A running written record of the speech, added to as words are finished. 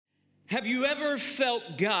Have you ever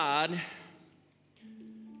felt God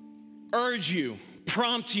urge you,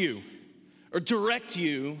 prompt you, or direct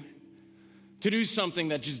you to do something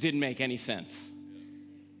that just didn't make any sense?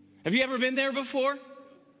 Have you ever been there before?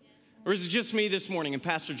 Or is it just me this morning and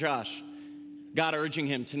Pastor Josh, God urging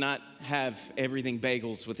him to not have everything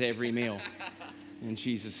bagels with every meal? In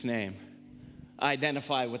Jesus' name. I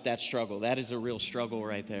identify with that struggle. That is a real struggle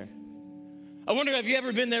right there. I wonder, have you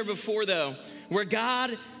ever been there before, though, where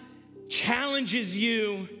God challenges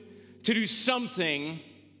you to do something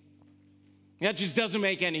that just doesn't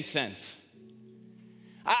make any sense?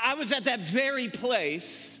 I was at that very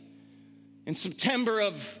place in September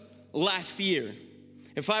of last year.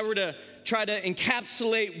 If I were to try to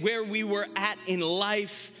encapsulate where we were at in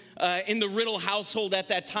life, in the Riddle household at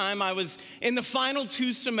that time, I was in the final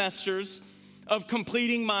 2 semesters of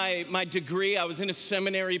completing my degree. I was in a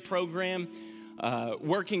seminary program,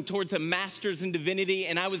 working towards a master's in divinity,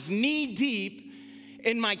 and I was knee-deep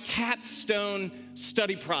in my capstone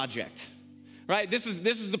study project, right? This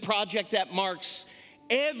is the project that marks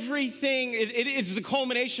everything. It is the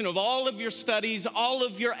culmination of all of your studies, all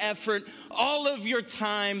of your effort, all of your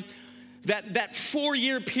time, that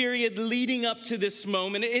 4-year period leading up to this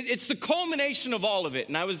moment. It's the culmination of all of it.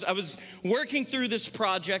 And I was working through this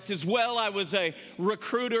project as well. I was a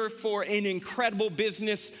recruiter for an incredible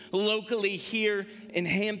business locally here in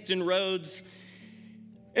Hampton Roads.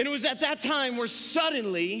 And it was at that time where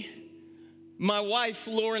suddenly my wife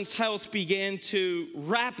Lauren's health began to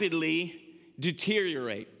rapidly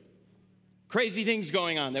deteriorate. Crazy things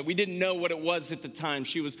going on that we didn't know what it was at the time.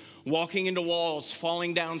 She was walking into walls,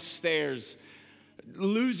 falling down stairs,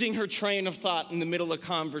 losing her train of thought in the middle of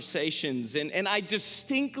conversations. And I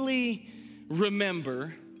distinctly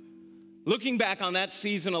remember looking back on that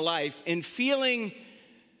season of life and feeling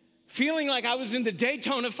like I was in the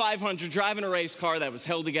Daytona 500 driving a race car that was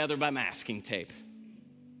held together by masking tape.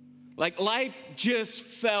 Like life just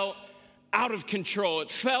felt out of control.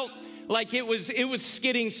 It felt like it was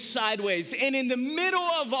skidding sideways. And in the middle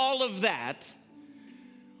of all of that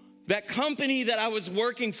company that I was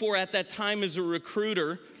working for at that time as a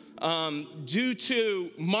recruiter, due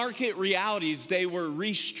to market realities, they were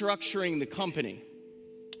restructuring the company.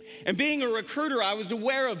 And being a recruiter, I was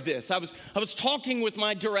aware of this. I was talking with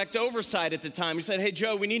my direct oversight at the time. He said, "Hey,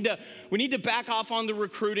 Joe, we need to back off on the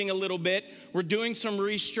recruiting a little bit. We're doing some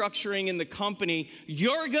restructuring in the company.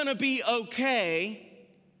 You're gonna be okay,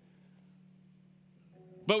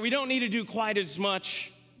 but we don't need to do quite as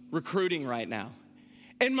much recruiting right now."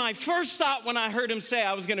 And my first thought when I heard him say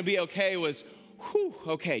I was gonna be okay was, whew,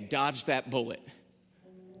 okay, dodge that bullet.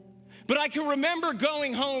 But I can remember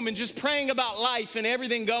going home and just praying about life and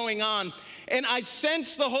everything going on. And I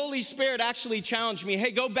sensed the Holy Spirit actually challenge me,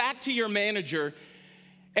 hey, go back to your manager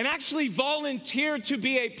and actually volunteer to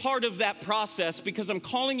be a part of that process, because I'm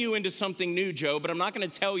calling you into something new, Joe, but I'm not gonna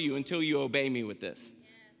tell you until you obey me with this.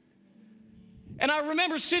 And I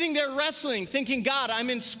remember sitting there wrestling, thinking, God, I'm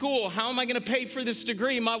in school. How am I going to pay for this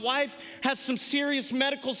degree? My wife has some serious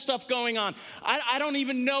medical stuff going on. I don't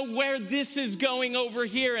even know where this is going over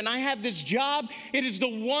here. And I have this job. It is the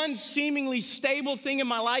one seemingly stable thing in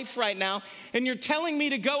my life right now. And you're telling me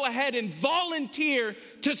to go ahead and volunteer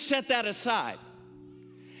to set that aside.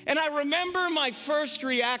 And I remember my first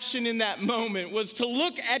reaction in that moment was to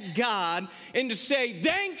look at God and to say,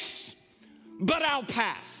 thanks, but I'll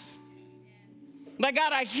pass. Like,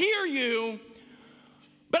 God, I hear you,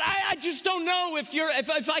 but I just don't know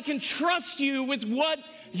if I can trust you with what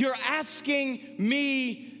you're asking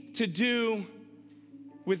me to do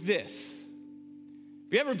with this.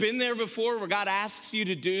 Have you ever been there before where God asks you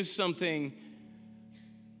to do something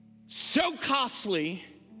so costly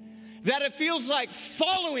that it feels like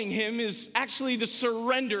following him is actually the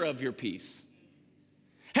surrender of your peace?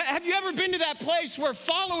 Have you ever been to that place where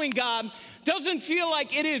following God doesn't feel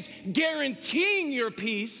like it is guaranteeing your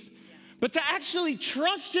peace, but to actually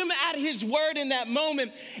trust him at his word in that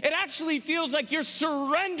moment, it actually feels like you're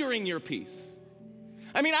surrendering your peace?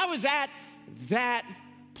 I mean, I was at that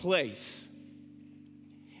place.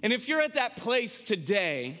 And if you're at that place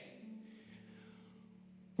today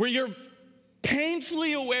where you're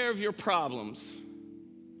painfully aware of your problems,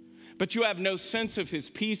 but you have no sense of his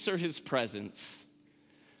peace or his presence,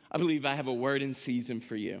 I believe I have a word in season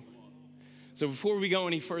for you. So before we go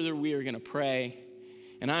any further, we are going to pray.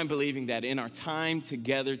 And I'm believing that in our time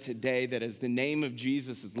together today, that as the name of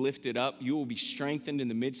Jesus is lifted up, you will be strengthened in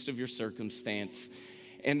the midst of your circumstance,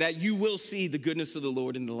 and that you will see the goodness of the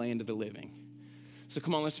Lord in the land of the living. So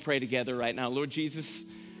come on, let's pray together right now. Lord Jesus,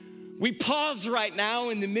 We pause right now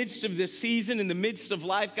in the midst of this season, in the midst of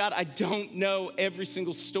life. God, I don't know every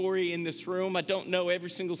single story in this room. I don't know every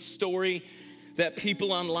single story that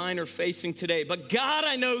people online are facing today. But God,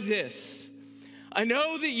 I know this. I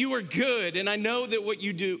know that you are good, and I know that what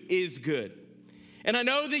you do is good. And I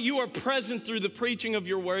know that you are present through the preaching of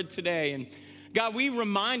your word today. And God, we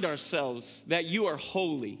remind ourselves that you are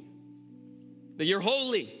holy, that you're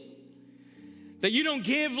holy, that you don't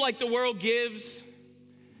give like the world gives,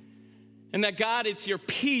 and that, God, it's your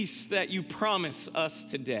peace that you promise us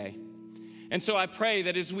today. And so I pray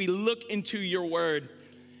that as we look into your word,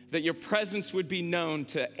 that your presence would be known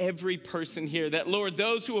to every person here. That, Lord,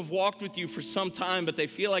 those who have walked with you for some time, but they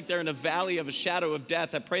feel like they're in a valley of a shadow of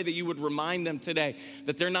death, I pray that you would remind them today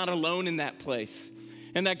that they're not alone in that place.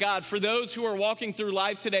 And that, God, for those who are walking through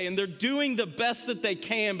life today and they're doing the best that they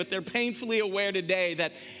can, but they're painfully aware today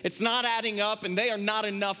that it's not adding up and they are not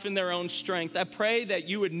enough in their own strength, I pray that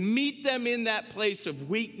you would meet them in that place of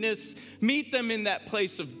weakness, meet them in that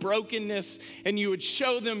place of brokenness, and you would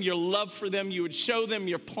show them your love for them. You would show them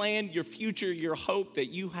your plan, your future, your hope that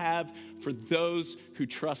you have for those who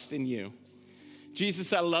trust in you.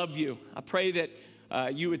 Jesus, I love you. I pray that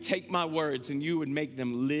you would take my words and you would make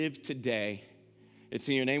them live today. It's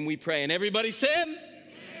in your name we pray. And everybody said,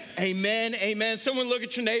 amen, amen. Someone look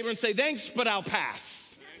at your neighbor and say, thanks, but I'll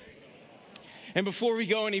pass. And before we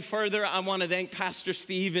go any further, I want to thank Pastor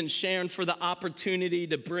Steve and Sharon for the opportunity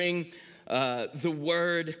to bring the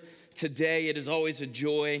word today. It is always a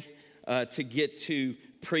joy to get to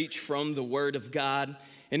preach from the word of God.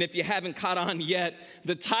 And if you haven't caught on yet,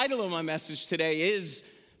 the title of my message today is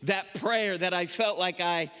that prayer that I felt like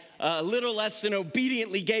I a little less than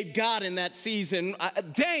obediently gave God in that season.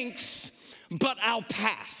 Thanks, but I'll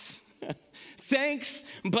pass. Thanks,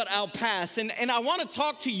 but I'll pass. And I want to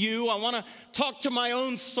talk to you. I want to talk to my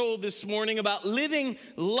own soul this morning about living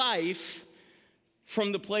life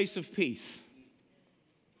from the place of peace.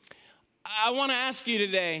 I want to ask you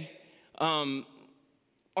today,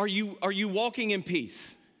 are you walking in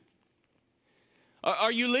peace?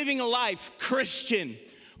 Are you living a life, Christian,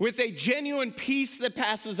 with a genuine peace that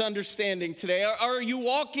passes understanding today? Are you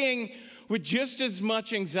walking with just as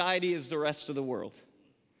much anxiety as the rest of the world?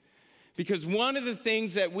 Because one of the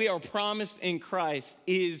things that we are promised in Christ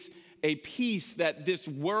is a peace that this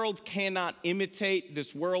world cannot imitate,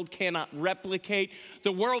 this world cannot replicate.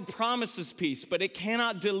 The world promises peace, but it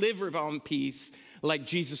cannot deliver on peace like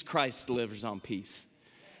Jesus Christ delivers on peace.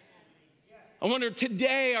 I wonder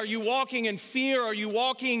today, are you walking in fear? Are you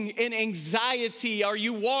walking in anxiety? Are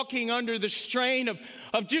you walking under the strain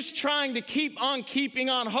of just trying to keep on keeping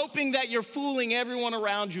on, hoping that you're fooling everyone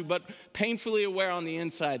around you, but painfully aware on the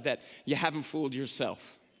inside that you haven't fooled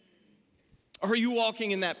yourself? Or are you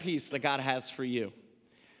walking in that peace that God has for you?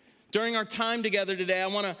 During our time together today, I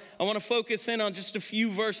want to focus in on just a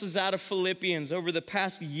few verses out of Philippians. Over the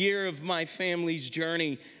past year of my family's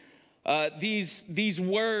journey, these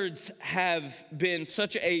words have been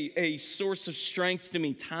such a source of strength to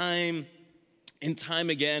me time and time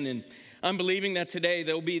again. And I'm believing that today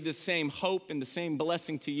they'll be the same hope and the same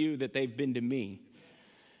blessing to you that they've been to me.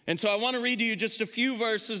 And so I want to read to you just a few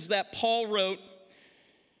verses that Paul wrote.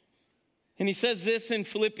 And he says this in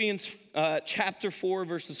Philippians chapter 4,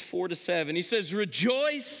 verses 4 to 7. He says,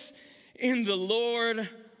 rejoice in the Lord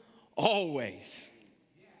always.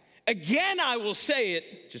 Again, I will say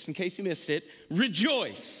it, just in case you missed it,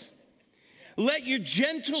 rejoice. Let your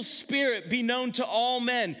gentle spirit be known to all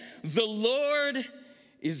men. The Lord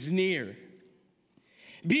is near.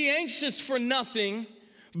 Be anxious for nothing,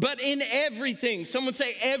 but in everything. Someone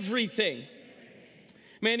say everything.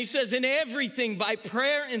 Man, he says in everything by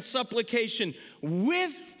prayer and supplication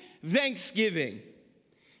with thanksgiving.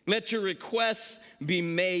 Let your requests be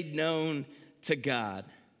made known to God.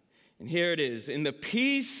 And here it is, in the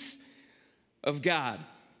peace of God,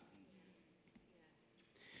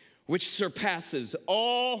 which surpasses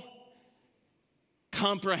all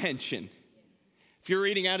comprehension. If you're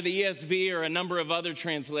reading out of the ESV or a number of other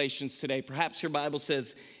translations today, perhaps your Bible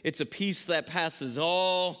says it's a peace that passes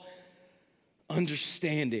all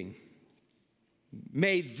understanding.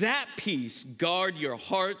 May that peace guard your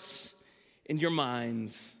hearts and your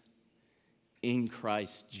minds in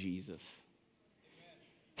Christ Jesus.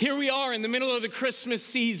 Here we are in the middle of the Christmas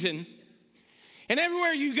season, and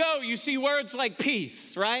everywhere you go, you see words like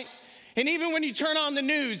peace, right? And even when you turn on the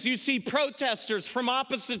news, you see protesters from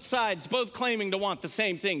opposite sides both claiming to want the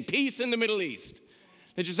same thing, peace in the Middle East.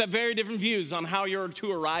 They just have very different views on how you're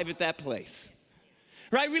to arrive at that place,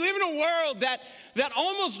 right? We live in a world that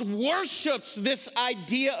almost worships this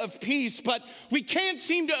idea of peace, but we can't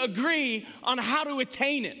seem to agree on how to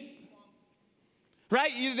attain it.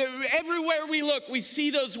 right? Everywhere we look, we see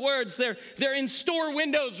those words. They're in store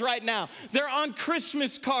windows right now. They're on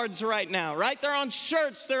Christmas cards right now, right? They're on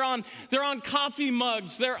shirts. They're on coffee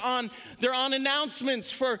mugs. They're on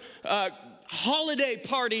announcements for holiday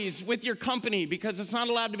parties with your company, because it's not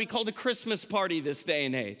allowed to be called a Christmas party this day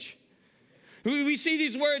and age. We see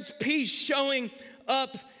these words, peace, showing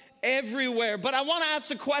up everywhere. But I want to ask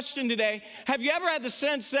the question today, have you ever had the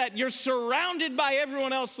sense that you're surrounded by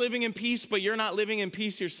everyone else living in peace, but you're not living in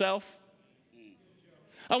peace yourself?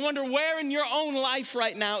 I wonder where in your own life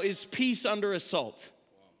right now is peace under assault?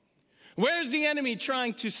 Where's the enemy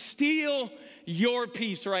trying to steal your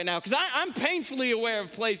peace right now? Because I'm painfully aware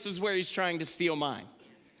of places where he's trying to steal mine.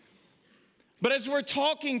 But as we're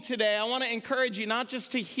talking today, I want to encourage you not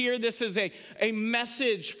just to hear this as a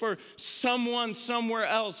message for someone somewhere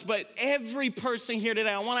else, but every person here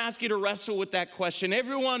today, I want to ask you to wrestle with that question.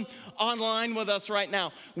 Everyone online with us right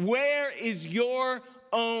now, where is your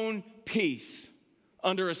own peace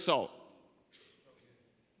under assault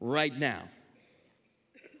right now?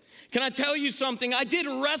 Can I tell you something? I did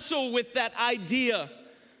wrestle with that idea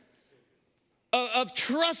of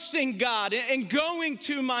trusting God and going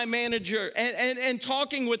to my manager and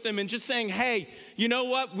talking with them and just saying, hey, you know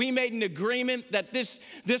what? We made an agreement that this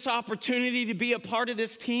opportunity to be a part of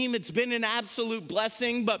this team, it's been an absolute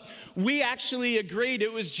blessing, but we actually agreed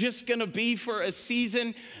it was just gonna be for a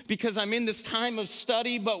season because I'm in this time of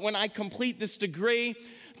study, but when I complete this degree,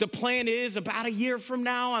 the plan is about a year from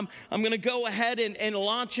now, I'm going to go ahead and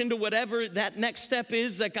launch into whatever that next step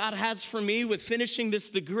is that God has for me with finishing this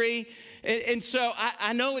degree. And so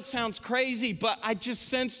I know it sounds crazy, but I just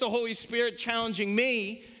sense the Holy Spirit challenging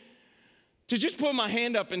me to just put my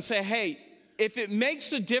hand up and say, hey, if it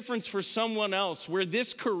makes a difference for someone else where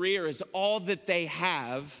this career is all that they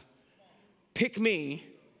have, pick me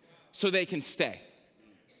so they can stay.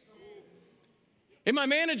 And my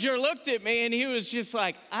manager looked at me and he was just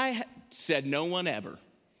like, I said no one ever.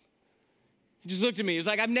 He just looked at me. He was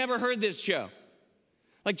like, I've never heard this, Joe.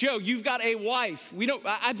 Like, Joe, you've got a wife.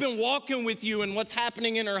 I've been walking with you and what's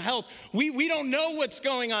happening in her health. We don't know what's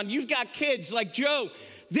going on. You've got kids. Like, Joe,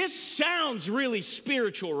 this sounds really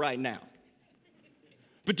spiritual right now.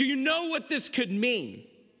 But do you know what this could mean?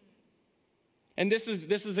 And this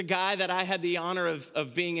is a guy that I had the honor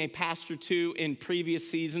of being a pastor to in previous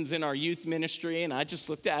seasons in our youth ministry. And I just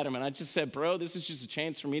looked at him and I just said, bro, this is just a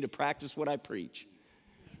chance for me to practice what I preach.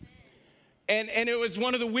 And it was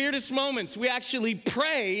one of the weirdest moments. We actually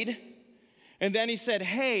prayed. And then he said,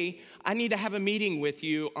 hey, I need to have a meeting with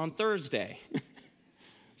you on Thursday.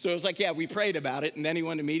 So it was like, yeah, we prayed about it. And then he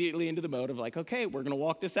went immediately into the mode of like, okay, we're going to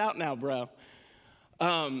walk this out now, bro.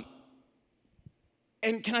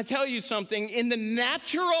 And can I tell you something? In the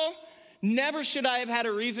natural, never should I have had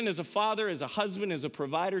a reason as a father, as a husband, as a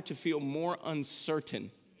provider to feel more uncertain.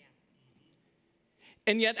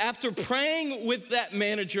 And yet after praying with that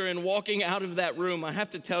manager and walking out of that room, I have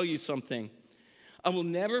to tell you something. I will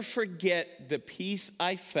never forget the peace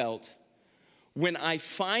I felt when I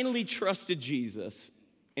finally trusted Jesus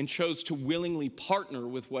and chose to willingly partner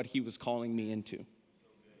with what he was calling me into.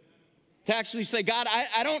 To actually say, God,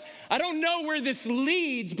 I don't know where this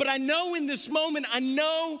leads, but I know in this moment, I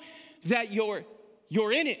know that you're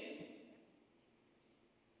in it.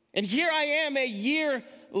 And here I am a year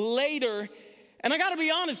later, and I gotta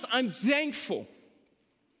be honest, I'm thankful.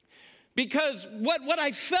 Because what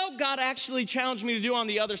I felt God actually challenged me to do on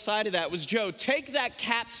the other side of that was, Joe, take that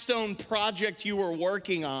capstone project you were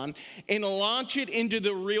working on and launch it into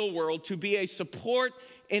the real world to be a support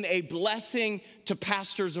and a blessing to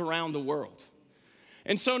pastors around the world.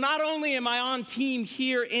 And so not only am I on team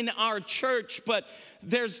here in our church, but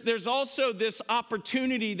there's also this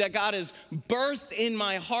opportunity that God has birthed in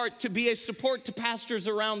my heart to be a support to pastors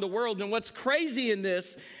around the world. And what's crazy in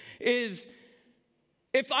this is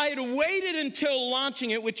if I had waited until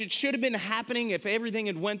launching it, which it should have been happening if everything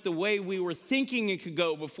had went the way we were thinking it could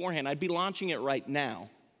go beforehand, I'd be launching it right now.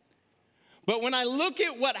 But when I look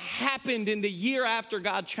at what happened in the year after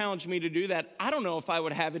God challenged me to do that, I don't know if I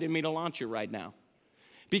would have it in me to launch it right now.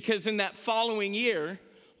 Because in that following year,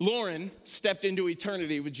 Lauren stepped into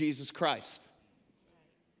eternity with Jesus Christ.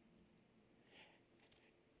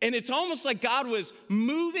 And it's almost like God was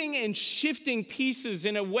moving and shifting pieces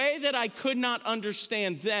in a way that I could not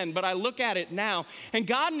understand then, but I look at it now. And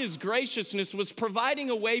God in his graciousness was providing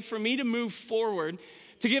a way for me to move forward,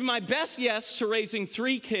 to give my best yes to raising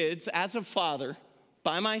 3 kids as a father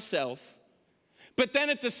by myself, but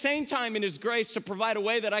then at the same time in his grace to provide a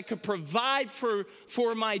way that I could provide for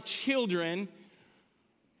my children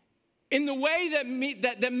in the way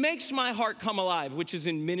that makes my heart come alive, which is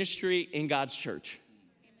in ministry in God's church.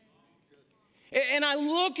 And I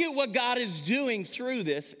look at what God is doing through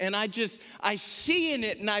this, and I see in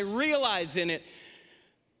it and I realize in it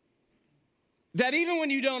that even when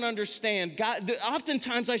you don't understand, God,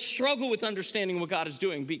 oftentimes I struggle with understanding what God is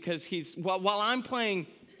doing because while I'm playing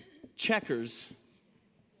checkers,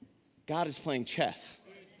 God is playing chess.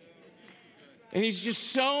 And he's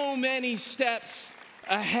just so many steps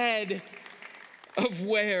ahead of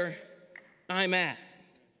where I'm at.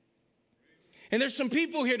 And there's some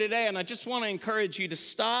people here today, and I just want to encourage you to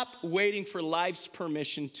stop waiting for life's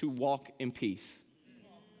permission to walk in peace.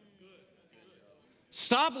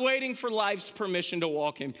 Stop waiting for life's permission to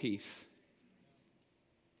walk in peace.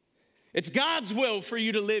 It's God's will for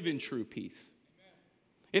you to live in true peace.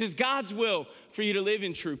 It is God's will for you to live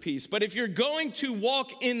in true peace. But if you're going to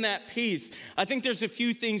walk in that peace, I think there's a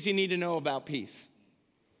few things you need to know about peace.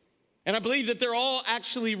 And I believe that they're all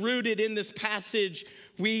actually rooted in this passage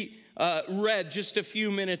we read just a few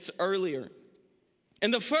minutes earlier.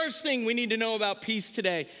 And the first thing we need to know about peace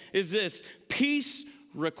today is this: peace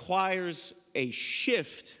requires a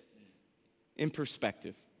shift in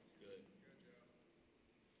perspective.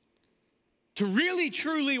 To really,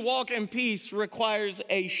 truly walk in peace requires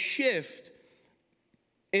a shift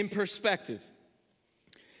in perspective.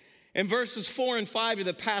 In verses 4 and 5 of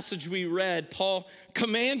the passage we read, Paul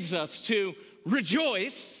commands us to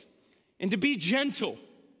rejoice and to be gentle.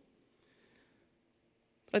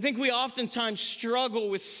 I think we oftentimes struggle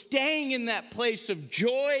with staying in that place of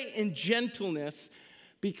joy and gentleness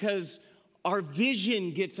because our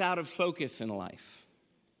vision gets out of focus in life.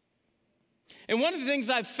 And one of the things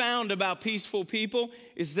I've found about peaceful people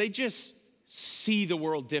is they just see the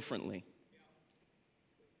world differently.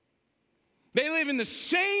 They live in the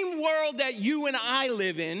same world that you and I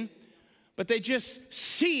live in, but they just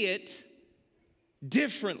see it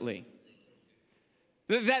differently.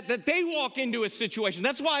 That they walk into a situation.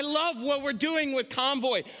 That's why I love what we're doing with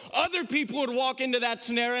Convoy. Other people would walk into that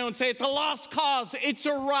scenario and say, it's a lost cause, it's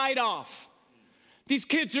a write-off. These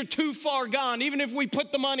kids are too far gone. Even if we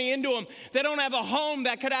put the money into them, they don't have a home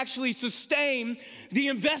that could actually sustain the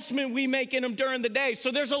investment we make in them during the day. So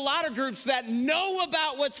there's a lot of groups that know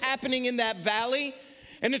about what's happening in that valley,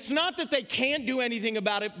 and it's not that they can't do anything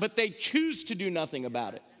about it, but they choose to do nothing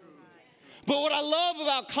about it. But what I love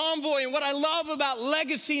about Convoy and what I love about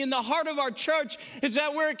Legacy in the heart of our church is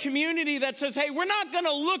that we're a community that says, hey, we're not going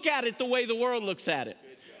to look at it the way the world looks at it.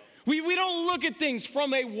 We don't look at things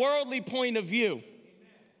from a worldly point of view.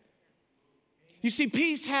 You see,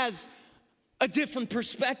 peace has a different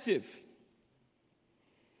perspective.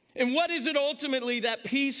 And what is it ultimately that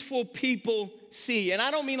peaceful people see? And I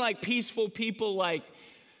don't mean like peaceful people like,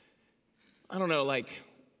 I don't know, like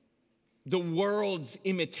the world's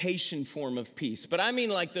imitation form of peace. But I mean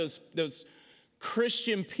like those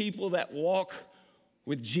Christian people that walk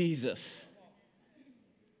with Jesus.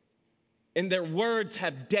 And their words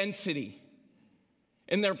have density.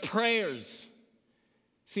 And their prayers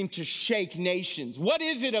seem to shake nations. What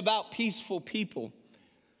is it about peaceful people?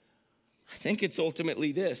 I think it's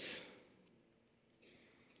ultimately this.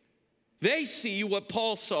 They see what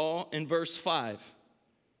Paul saw in verse 5.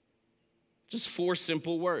 Just 4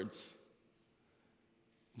 simple words.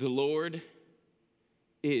 The Lord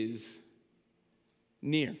is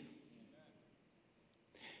near.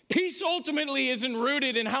 Peace ultimately isn't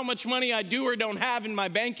rooted in how much money I do or don't have in my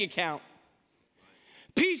bank account.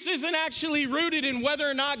 Peace isn't actually rooted in whether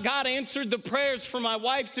or not God answered the prayers for my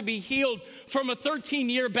wife to be healed from a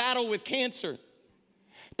 13-year battle with cancer.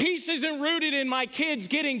 Peace isn't rooted in my kids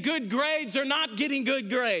getting good grades or not getting good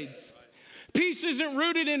grades. Peace isn't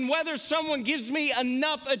rooted in whether someone gives me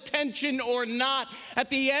enough attention or not. At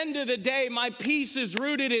the end of the day, my peace is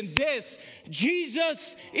rooted in this: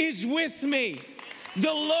 Jesus is with me.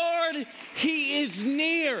 The Lord, He is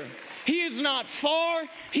near. He is not far.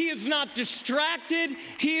 He is not distracted.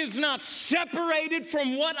 He is not separated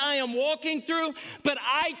from what I am walking through. But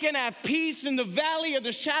I can have peace in the valley of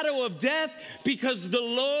the shadow of death because the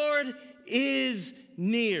Lord is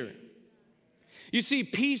near. You see,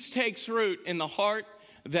 peace takes root in the heart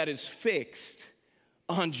that is fixed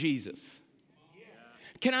on Jesus.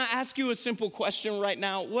 Can I ask you a simple question right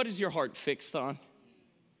now? What is your heart fixed on?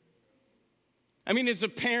 I mean, as a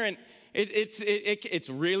parent, it's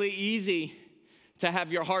really easy to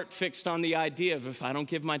have your heart fixed on the idea of, if I don't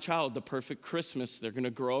give my child the perfect Christmas, they're going to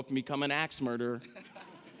grow up and become an axe murderer.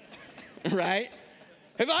 Right?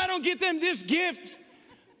 If I don't get them this gift,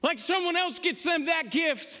 like someone else gets them that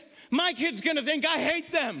gift, my kid's going to think I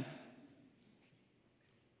hate them.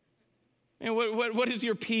 And what is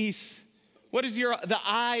your peace? What is the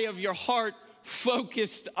eye of your heart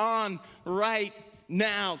focused on right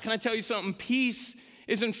now? Can I tell you something? Peace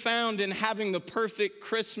isn't found in having the perfect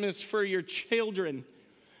Christmas for your children.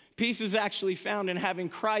 Peace is actually found in having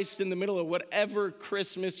Christ in the middle of whatever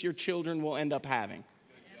Christmas your children will end up having.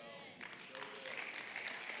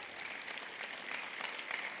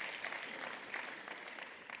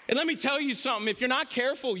 And let me tell you something, if you're not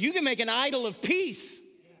careful, you can make an idol of peace.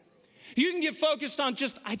 You can get focused on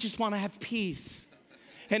I just want to have peace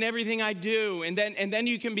in everything I do. And then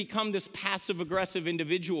you can become this passive-aggressive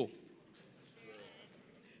individual.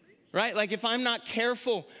 Right? Like if I'm not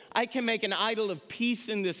careful, I can make an idol of peace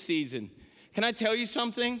in this season. Can I tell you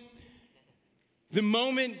something? The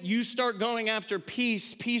moment you start going after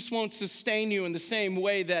peace, peace won't sustain you in the same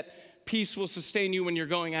way that peace will sustain you when you're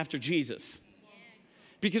going after Jesus.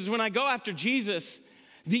 Because when I go after Jesus,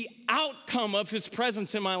 the outcome of his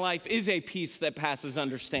presence in my life is a peace that passes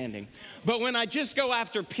understanding. But when I just go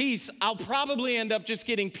after peace, I'll probably end up just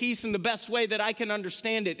getting peace in the best way that I can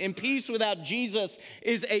understand it. And peace without Jesus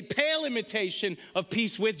is a pale imitation of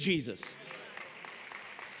peace with Jesus.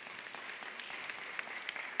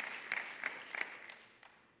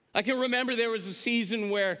 I can remember there was a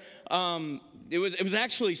season where it was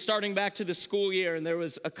actually starting back to the school year, and there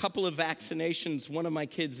was a couple of vaccinations one of my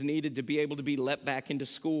kids needed to be able to be let back into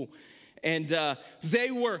school. And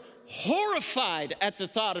they were horrified at the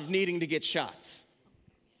thought of needing to get shots.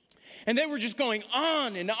 And they were just going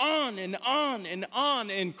on and on and on and on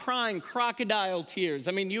and crying crocodile tears.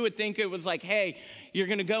 I mean, you would think it was like, hey, you're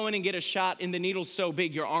going to go in and get a shot and the needle's so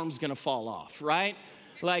big your arm's going to fall off, right?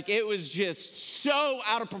 Like it was just so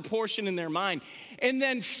out of proportion in their mind. And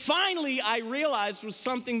then finally I realized was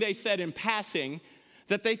something they said in passing,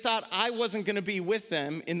 that they thought I wasn't going to be with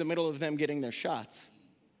them in the middle of them getting their shots.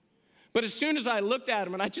 But as soon as I looked at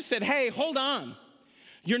them and I just said, hey, hold on.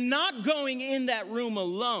 You're not going in that room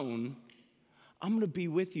alone. I'm going to be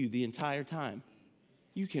with you the entire time.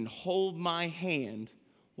 You can hold my hand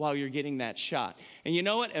while you're getting that shot. And you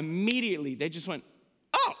know what? Immediately they just went,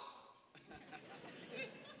 oh.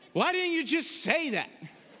 Why didn't you just say that?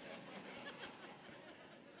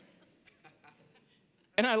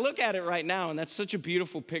 And I look at it right now, and that's such a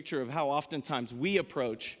beautiful picture of how oftentimes we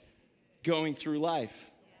approach going through life.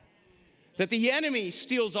 That the enemy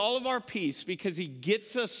steals all of our peace because he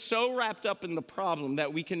gets us so wrapped up in the problem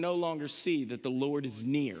that we can no longer see that the Lord is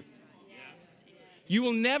near. You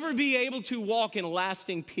will never be able to walk in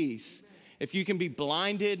lasting peace if you can be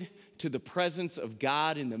blinded to the presence of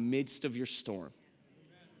God in the midst of your storm.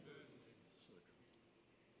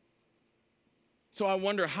 So I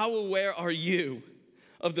wonder, how aware are you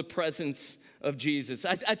of the presence of Jesus?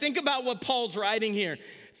 I think about what Paul's writing here.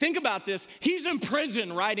 Think about this. He's in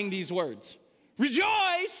prison writing these words.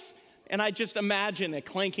 Rejoice! And I just imagine a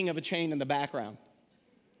clanking of a chain in the background,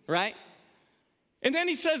 right? And then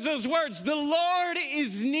he says those words, the Lord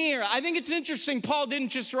is near. I think it's interesting Paul didn't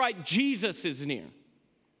just write Jesus is near.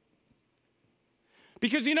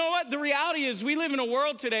 Because you know what? The reality is we live in a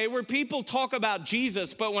world today where people talk about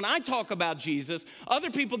Jesus, but when I talk about Jesus, other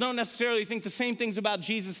people don't necessarily think the same things about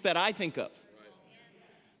Jesus that I think of.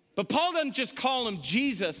 But Paul doesn't just call him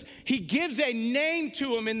Jesus. He gives a name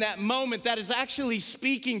to him in that moment that is actually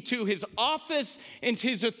speaking to his office and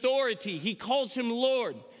his authority. He calls him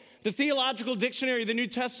Lord. The Theological Dictionary of the New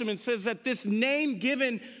Testament says that this name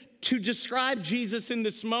given to describe Jesus in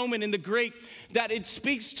this moment in the Greek, that it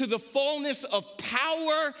speaks to the fullness of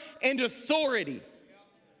power and authority.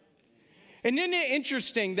 And isn't it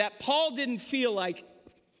interesting that Paul didn't feel like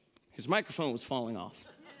his microphone was falling off?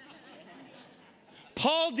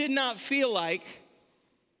 Paul did not feel like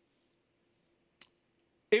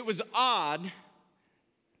it was odd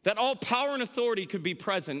that all power and authority could be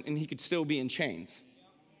present and he could still be in chains.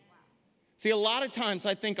 See, a lot of times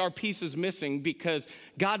I think our peace is missing because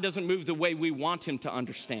God doesn't move the way we want him to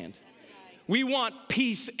understand. We want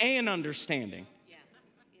peace and understanding.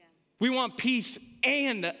 We want peace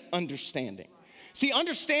and understanding. See,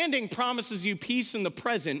 understanding promises you peace in the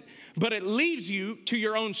present, but it leaves you to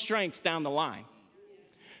your own strength down the line.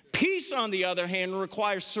 Peace, on the other hand,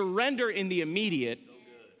 requires surrender in the immediate,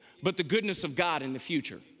 but the goodness of God in the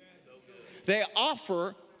future. They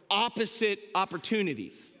offer opposite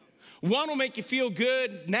opportunities. One will make you feel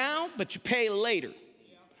good now, but you pay later.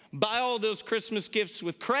 Buy all those Christmas gifts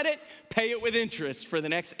with credit, pay it with interest for the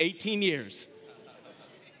next 18 years.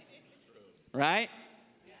 Right?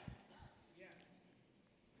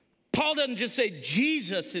 Paul doesn't just say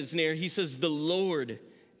Jesus is near, he says the Lord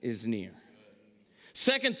is near.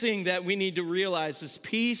 Second thing that we need to realize is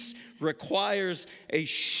peace requires a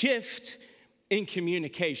shift in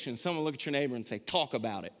communication. Someone look at your neighbor and say, talk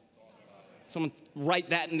about it. Someone write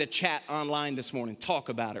that in the chat online this morning. Talk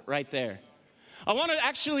about it right there. I want to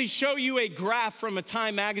actually show you a graph from a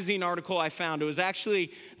Time magazine article I found. It was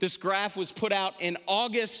actually, this graph was put out in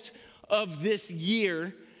August of this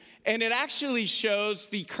year, and it actually shows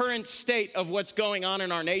the current state of what's going on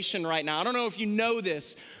in our nation right now. I don't know if you know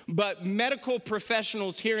this, but medical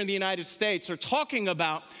professionals here in the United States are talking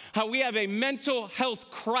about how we have a mental health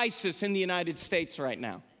crisis in the United States right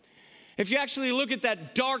now. If you actually look at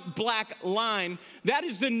that dark black line, that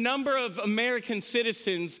is the number of American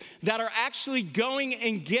citizens that are actually going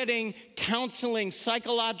and getting counseling,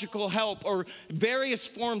 psychological help, or various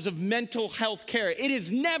forms of mental health care. It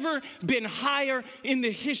has never been higher in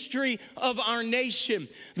the history of our nation.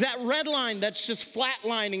 That red line that's just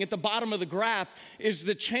flatlining at the bottom of the graph is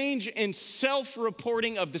the change in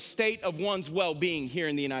self-reporting of the state of one's well-being here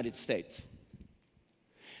in the United States.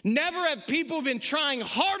 Never have people been trying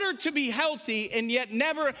harder to be healthy, and yet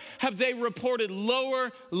never have they reported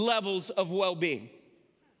lower levels of well-being.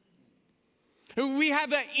 We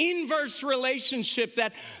have an inverse relationship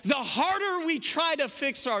that the harder we try to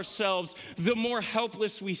fix ourselves, the more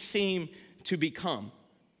helpless we seem to become.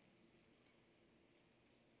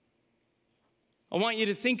 I want you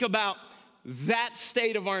to think about that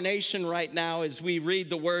state of our nation right now as we read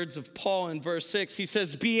the words of Paul in verse 6. He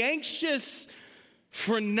says, "Be anxious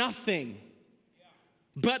for nothing,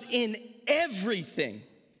 but in everything,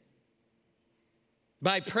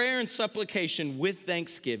 by prayer and supplication with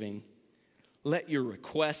thanksgiving, let your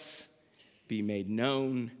requests be made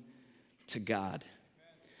known to God."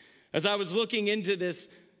 As I was looking into this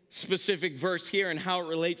specific verse here and how it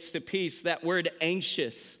relates to peace, that word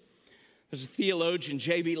anxious, there's a theologian,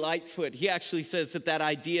 J.B. Lightfoot, he actually says that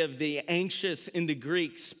idea of the anxious in the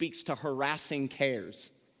Greek speaks to harassing cares.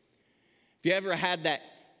 Have you ever had that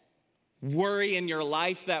worry in your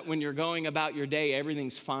life that when you're going about your day,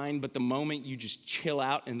 everything's fine, but the moment you just chill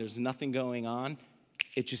out and there's nothing going on,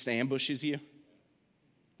 it just ambushes you?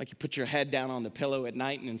 Like you put your head down on the pillow at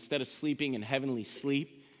night, and instead of sleeping in heavenly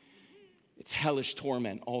sleep, it's hellish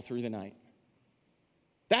torment all through the night.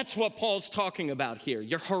 That's what Paul's talking about here.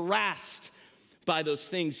 You're harassed by those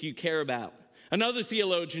things you care about. Another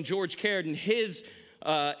theologian, George Caird, in his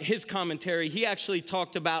commentary, he actually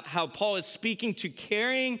talked about how Paul is speaking to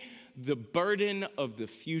carrying the burden of the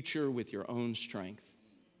future with your own strength.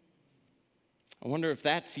 I wonder if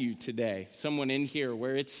that's you today, someone in here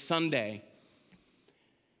where it's Sunday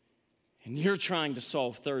and you're trying to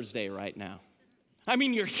solve Thursday right now. I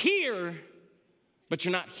mean, you're here, but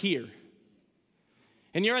you're not here.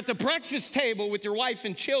 And you're at the breakfast table with your wife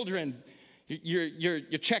and children.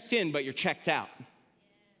 You're checked in, but you're checked out.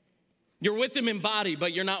 You're with them in body,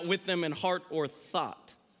 but you're not with them in heart or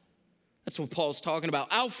thought. That's what Paul's talking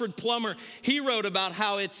about. Alfred Plummer, he wrote about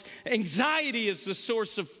how anxiety is the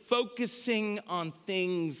source of focusing on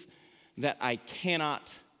things that I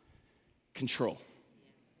cannot control.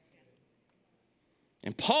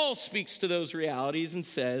 And Paul speaks to those realities and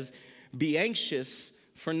says, "Be anxious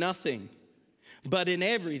for nothing, but in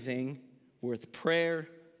everything, with prayer,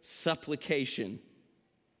 supplication,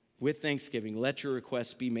 with thanksgiving, let your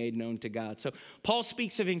requests be made known to God." So Paul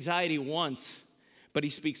speaks of anxiety once, but he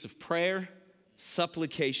speaks of prayer,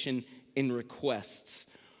 supplication, and requests.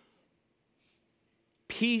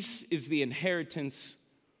 Peace is the inheritance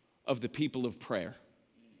of the people of prayer.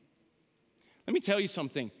 Let me tell you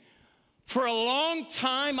something. For a long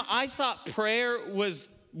time, I thought prayer was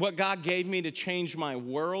what God gave me to change my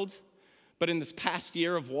world. But in this past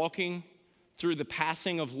year of walking through the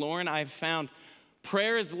passing of Lauren, I've found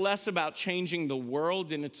prayer is less about changing the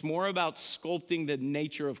world, and it's more about sculpting the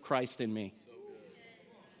nature of Christ in me.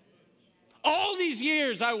 All these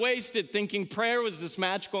years I wasted thinking prayer was this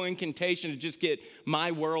magical incantation to just get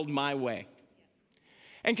my world my way.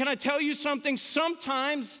 And can I tell you something?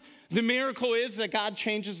 Sometimes the miracle is that God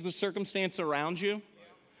changes the circumstance around you.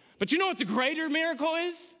 But you know what the greater miracle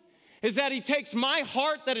is? Is that he takes my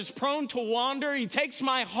heart that is prone to wander. He takes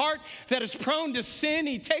my heart that is prone to sin.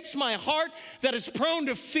 He takes my heart that is prone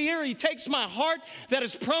to fear. He takes my heart that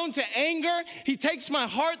is prone to anger. He takes my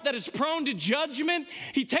heart that is prone to judgment.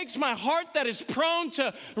 He takes my heart that is prone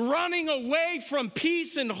to running away from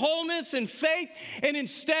peace and wholeness and faith. And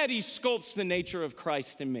instead, he sculpts the nature of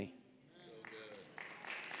Christ in me.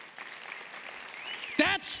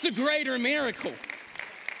 That's the greater miracle.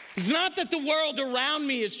 It's not that the world around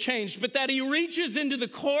me has changed, but that he reaches into the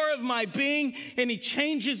core of my being and he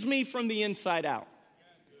changes me from the inside out.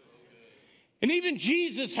 And even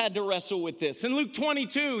Jesus had to wrestle with this. In Luke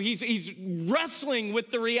 22, he's wrestling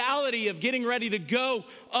with the reality of getting ready to go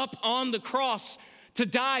up on the cross to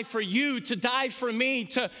die for you, to die for me,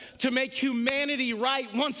 to make humanity right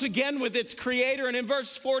once again with its creator. And in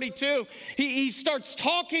verse 42, he starts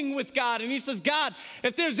talking with God and he says, God,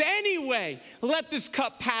 if there's any way, let this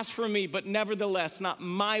cup pass from me, but nevertheless, not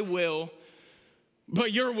my will,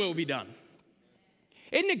 but your will be done.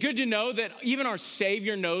 Isn't it good to know that even our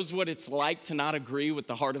Savior knows what it's like to not agree with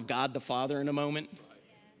the heart of God the Father in a moment,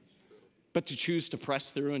 but to choose to press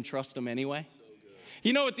through and trust him anyway?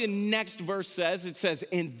 You know what the next verse says? It says,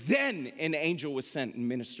 and then an angel was sent and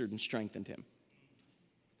ministered and strengthened him.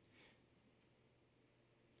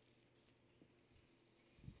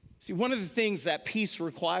 See, one of the things that peace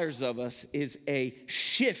requires of us is a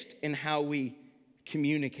shift in how we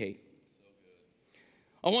communicate.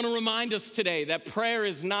 I want to remind us today that prayer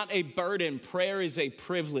is not a burden, prayer is a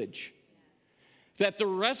privilege. That the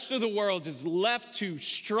rest of the world is left to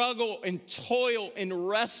struggle and toil and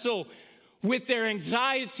wrestle with their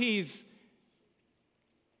anxieties,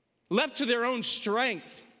 left to their own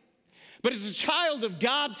strength. But as a child of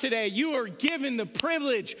God today, you are given the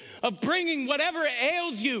privilege of bringing whatever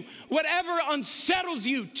ails you, whatever unsettles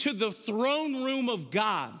you, to the throne room of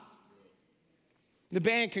God. The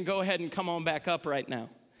band can go ahead and come on back up right now.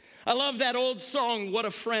 I love that old song, What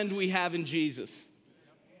a Friend We Have in Jesus.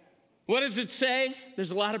 What does it say?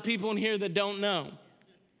 There's a lot of people in here that don't know.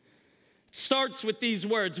 It starts with these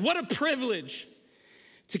words: what a privilege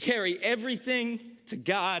to carry everything to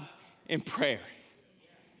God in prayer.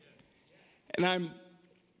 And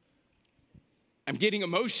I'm getting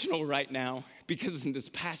emotional right now because in this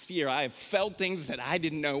past year I have felt things that I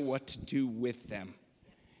didn't know what to do with them.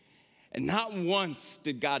 And not once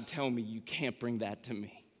did God tell me, you can't bring that to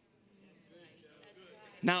me.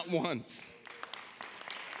 Not once.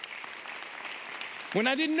 When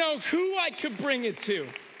I didn't know who I could bring it to.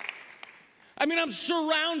 I mean, I'm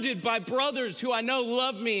surrounded by brothers who I know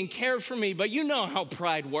love me and care for me, but you know how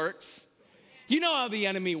pride works. You know how the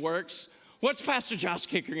enemy works. What's Pastor Josh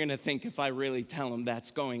Kicker gonna think if I really tell him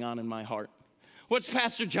that's going on in my heart? What's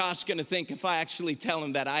Pastor Josh gonna think if I actually tell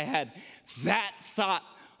him that I had that thought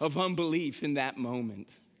of unbelief in that moment?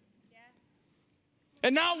 Yeah.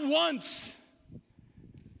 And not once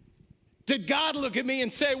did God look at me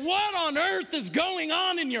and say, what on earth is going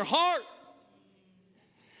on in your heart?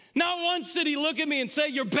 Not once did he look at me and say,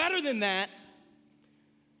 you're better than that.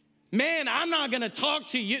 Man, I'm not going to talk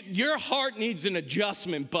to you. Your heart needs an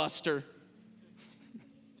adjustment, Buster.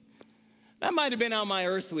 That might have been how my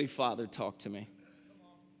earthly father talked to me.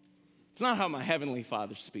 It's not how my heavenly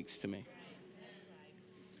Father speaks to me.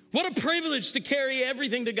 What a privilege to carry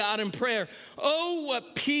everything to God in prayer. Oh,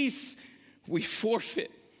 what peace we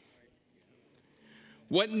forfeit.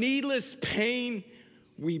 What needless pain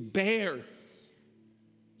we bear.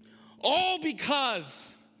 All because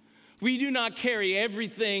we do not carry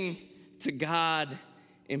everything to God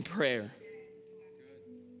in prayer.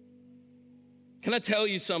 Can I tell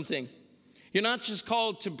you something? You're not just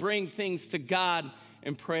called to bring things to God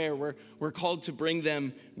in prayer. We're called to bring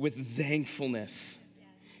them with thankfulness.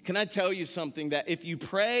 Can I tell you something? That if you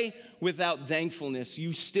pray without thankfulness,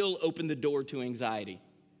 you still open the door to anxiety.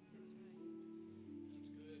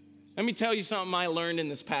 Let me tell you something I learned in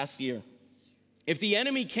this past year. If the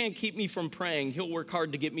enemy can't keep me from praying, he'll work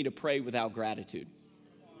hard to get me to pray without gratitude.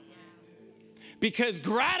 Because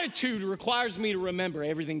gratitude requires me to remember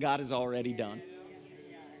everything God has already done.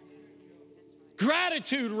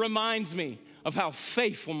 Gratitude reminds me of how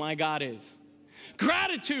faithful my God is.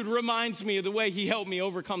 Gratitude reminds me of the way he helped me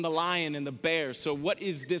overcome the lion and the bear. So what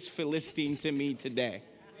is this Philistine to me today?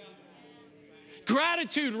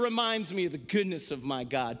 Gratitude reminds me of the goodness of my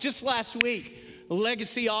God. Just last week, a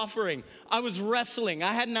legacy offering. I was wrestling.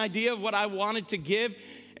 I had an idea of what I wanted to give,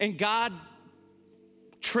 and God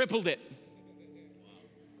tripled it.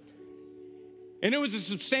 And it was a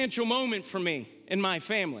substantial moment for me and my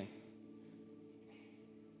family.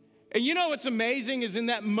 And you know what's amazing is in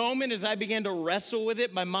that moment, as I began to wrestle with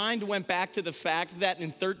it, my mind went back to the fact that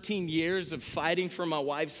in 13 years of fighting for my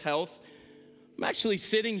wife's health, I'm actually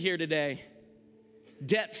sitting here today,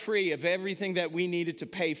 debt-free of everything that we needed to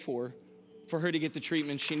pay for her to get the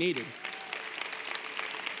treatment she needed.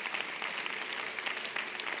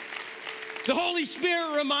 The Holy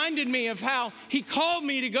Spirit reminded me of how he called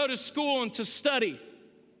me to go to school and to study.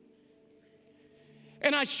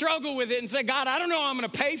 And I struggled with it and said, God, I don't know how I'm going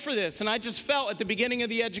to pay for this. And I just felt at the beginning of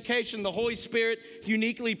the education, the Holy Spirit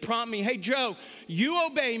uniquely prompted me, hey, Joe, you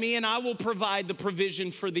obey me and I will provide the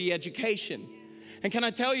provision for the education. And can I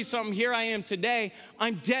tell you something? Here I am today.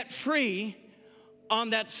 I'm debt-free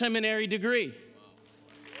on that seminary degree.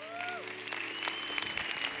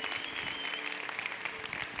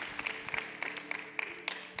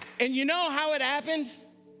 And you know how it happened?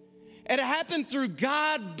 It happened through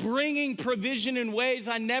God bringing provision in ways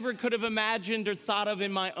I never could have imagined or thought of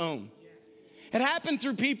in my own. It happened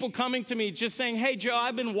through people coming to me just saying, hey, Joe,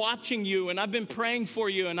 I've been watching you and I've been praying for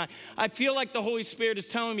you. And I feel like the Holy Spirit is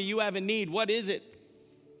telling me you have a need. What is it?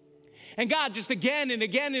 And God just again and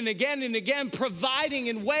again and again and again providing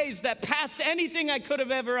in ways that passed anything I could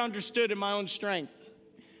have ever understood in my own strength.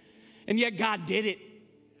 And yet God did it.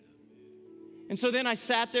 And so then I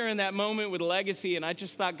sat there in that moment with Legacy and I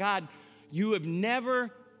just thought, God, you have never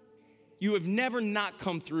not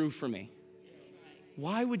come through for me.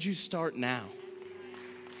 Why would you start now?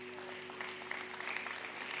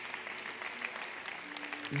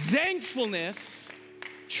 Thankfulness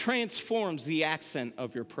transforms the accent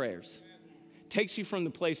of your prayers. Takes you from the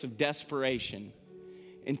place of desperation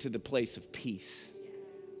into the place of peace.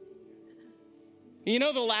 You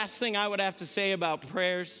know, the last thing I would have to say about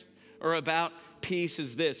prayers or about peace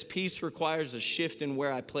is this: peace requires a shift in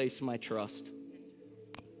where I place my trust.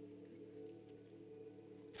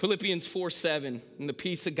 Philippians 4:7, and the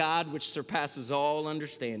peace of God, which surpasses all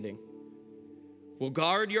understanding, will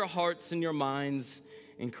guard your hearts and your minds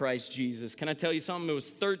in Christ Jesus. Can I tell you something? It was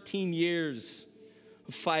 13 years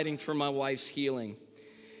of fighting for my wife's healing.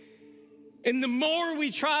 And the more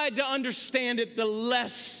we tried to understand it, the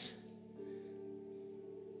less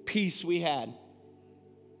peace we had.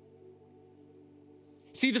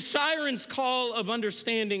 See, the siren's call of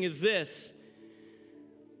understanding is this: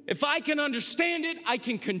 if I can understand it, I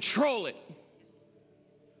can control it.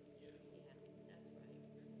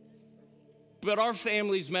 But our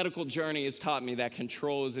family's medical journey has taught me that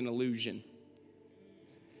control is an illusion.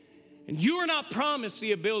 And you are not promised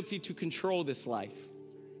the ability to control this life.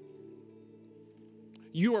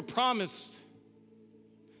 You are promised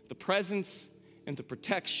the presence and the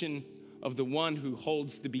protection of the one who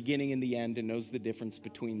holds the beginning and the end and knows the difference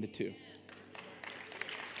between the two.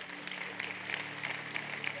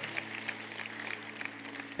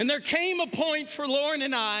 And there came a point for Lauren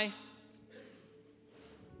and I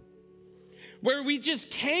where we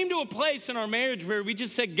just came to a place in our marriage where we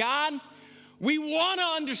just said, God, we want to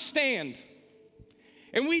understand,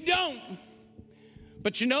 and we don't.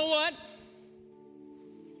 But you know what?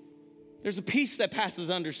 There's a peace that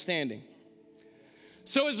passes understanding.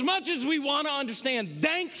 So as much as we want to understand,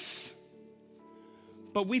 thanks,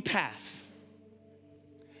 but we pass.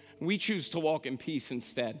 We choose to walk in peace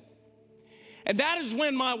instead. And that is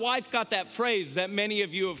when my wife got that phrase that many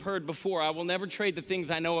of you have heard before: I will never trade the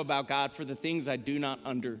things I know about God for the things I do not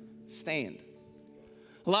understand.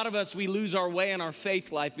 A lot of us, we lose our way in our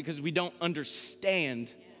faith life because we don't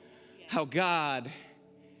understand how God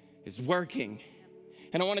is working.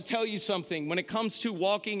 And I want to tell you something. When it comes to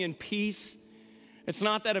walking in peace, it's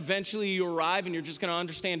not that eventually you arrive and you're just going to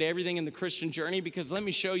understand everything in the Christian journey, because let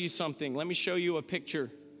me show you something. Let me show you a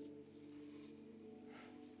picture.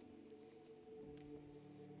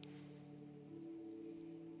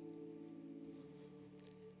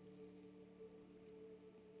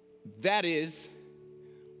 That is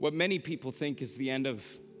what many people think is the end of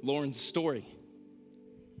Lauren's story.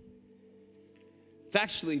 It's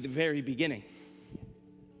actually the very beginning.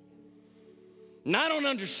 And I don't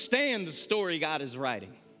understand the story God is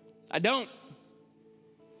writing. I don't.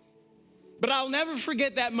 But I'll never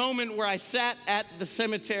forget that moment where I sat at the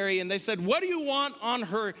cemetery and they said, what do you want on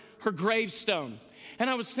her gravestone? And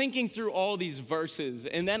I was thinking through all these verses,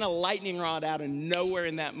 and then a lightning rod out of nowhere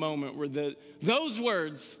in that moment were those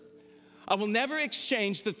words: I will never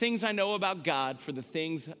exchange the things I know about God for the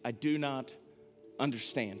things I do not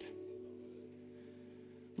understand.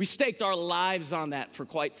 We staked our lives on that for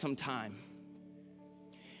quite some time.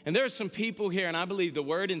 And there are some people here, and I believe the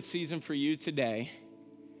word in season for you today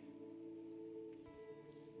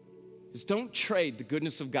is don't trade the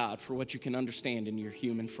goodness of God for what you can understand in your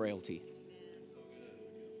human frailty.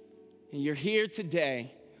 And you're here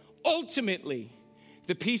today. Ultimately,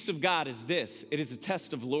 the peace of God is this: it is a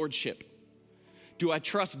test of lordship. Do I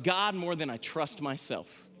trust God more than I trust myself?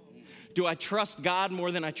 Do I trust God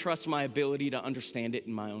more than I trust my ability to understand it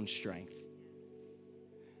in my own strength?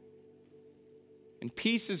 And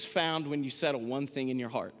peace is found when you settle one thing in your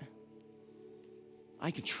heart: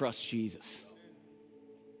 I can trust Jesus.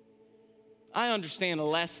 I understand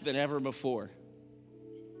less than ever before.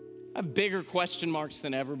 I have bigger question marks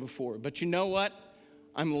than ever before. But you know what?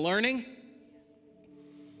 I'm learning.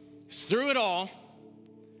 Through it all,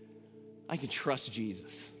 I can trust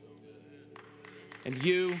Jesus. And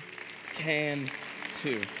you can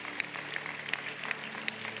too.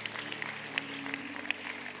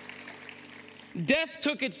 Death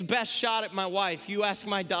took its best shot at my wife. You ask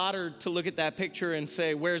my daughter to look at that picture and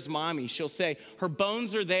say, "Where's mommy?" She'll say, "Her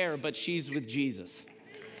bones are there, but she's with Jesus."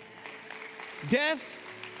 Death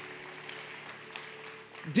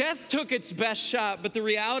took its best shot, but the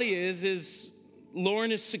reality is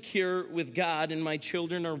Lauren is secure with God and my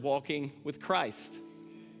children are walking with Christ.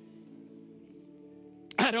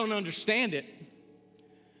 I don't understand it,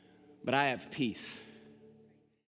 but I have peace.